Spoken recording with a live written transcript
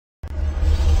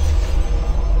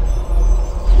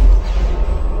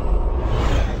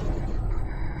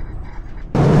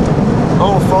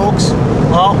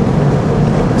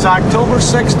It's October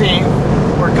 16th.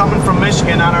 We're coming from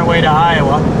Michigan on our way to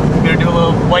Iowa. We're going to do a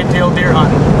little whitetail deer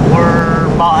hunting.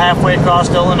 We're about halfway across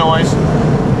Illinois.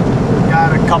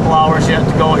 Got a couple hours yet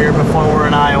to go here before we're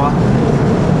in Iowa.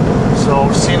 So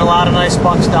we're seeing a lot of nice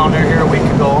bucks down there here a week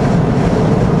ago.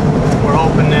 We're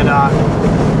hoping that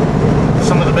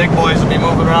some of the big boys will be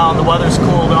moving around. The weather's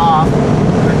cooled off.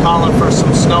 They're calling for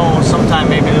some snow sometime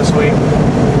maybe this week.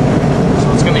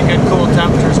 So it's going to be good cool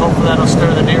temperatures. Hopefully that'll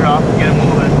stir the deer up and get them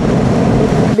moving.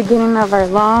 Beginning of our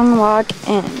long walk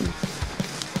in.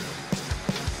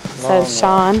 Says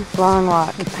Sean, long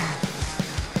walk.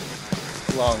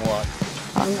 Long walk.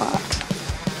 Long walk.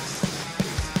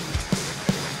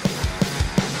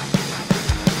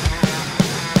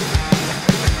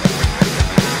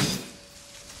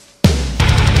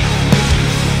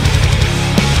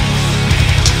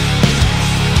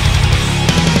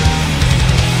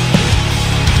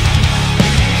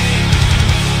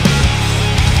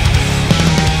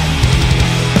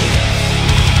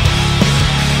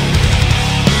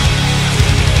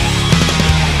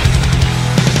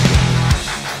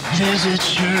 There's a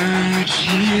church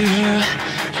here,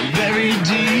 buried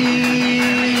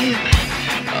deep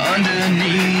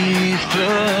underneath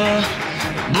the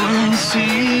blue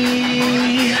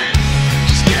sea.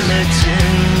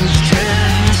 Skeletons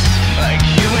dressed like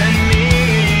you and me,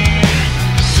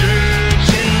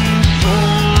 searching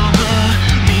for the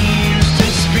means to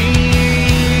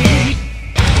speak.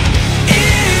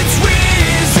 It's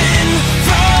risen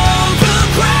from the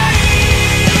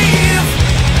grave,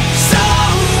 so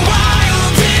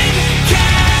wild it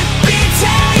can't be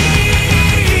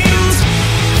tamed.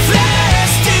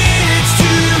 Flesh stitched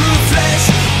to flesh,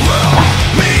 we'll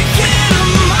make it a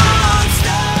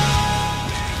monster.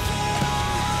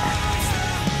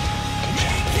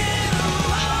 Make it a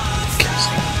monster.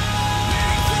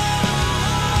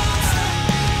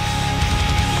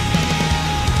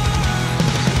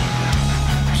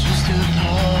 Just a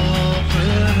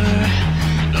pauper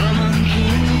among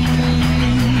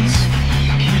kings.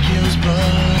 He kills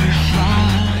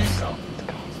butterflies.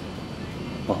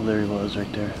 Well, there he was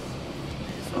right there.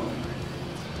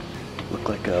 Looked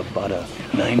like about a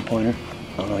 9-pointer.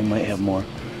 I don't know, he might have more.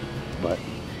 But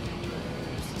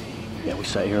yeah, we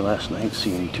sat here last night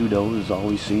seeing 2 does, all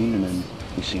we seen, and then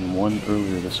we seen 1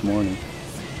 earlier this morning.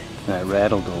 And I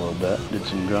rattled a little bit, did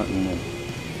some grunting, and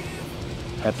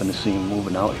happened to see him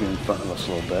moving out here in front of us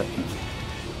a little bit. And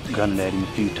grunted at him a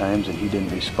few times and he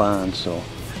didn't respond, so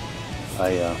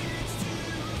I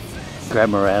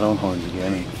grabbed my rattling horns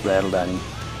again and rattled at him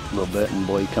a little bit, and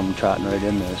boy, he come trotting right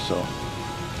in there. So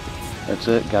that's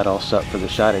it, got all set for the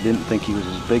shot. I didn't think he was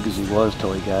as big as he was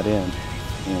till he got in,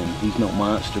 and he's no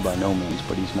monster by no means,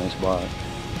 but he's a nice buck.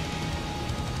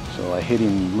 So I hit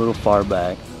him a little far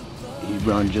back. He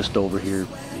run just over here.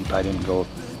 He probably didn't go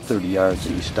 30 yards,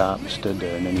 and he stopped and stood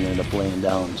there, and then he ended up laying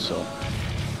down. So,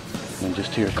 and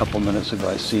just here a couple minutes ago,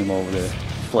 I see him over there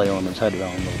flailing his head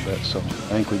around a little bit. So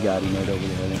I think we got him right over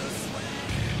there.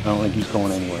 I don't think he's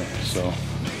going anywhere. So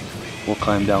we'll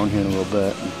climb down here in a little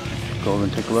bit and go over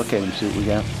and take a look at him, see what we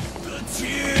got.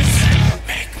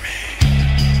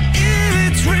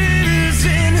 It's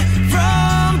risen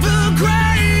from the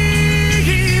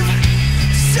grave,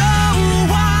 so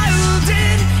wild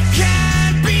it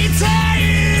can't be tamed.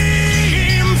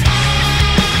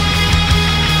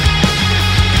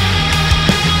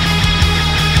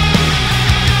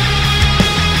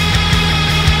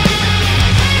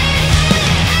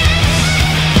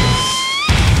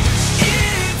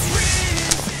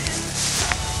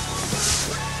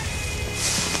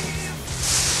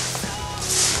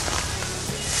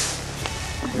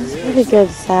 Pretty good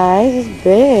size. It's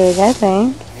big, I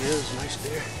think. He is a nice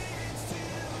deer.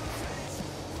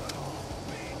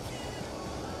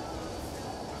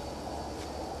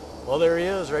 Well, there he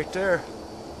is right there.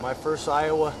 My first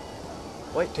Iowa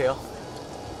whitetail.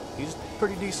 He's a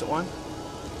pretty decent one.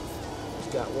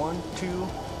 He's got 1, 2,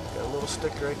 got a little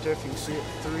sticker right there if you can see it,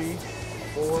 3,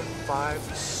 4, 5,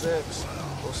 6.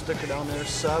 Little sticker down there,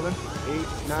 7, 8,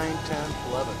 9, 10,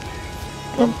 11.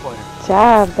 11 pointer. Good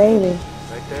job, baby.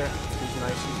 Right there. He's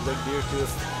nice. He's a big deer too.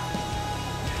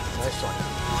 Nice one.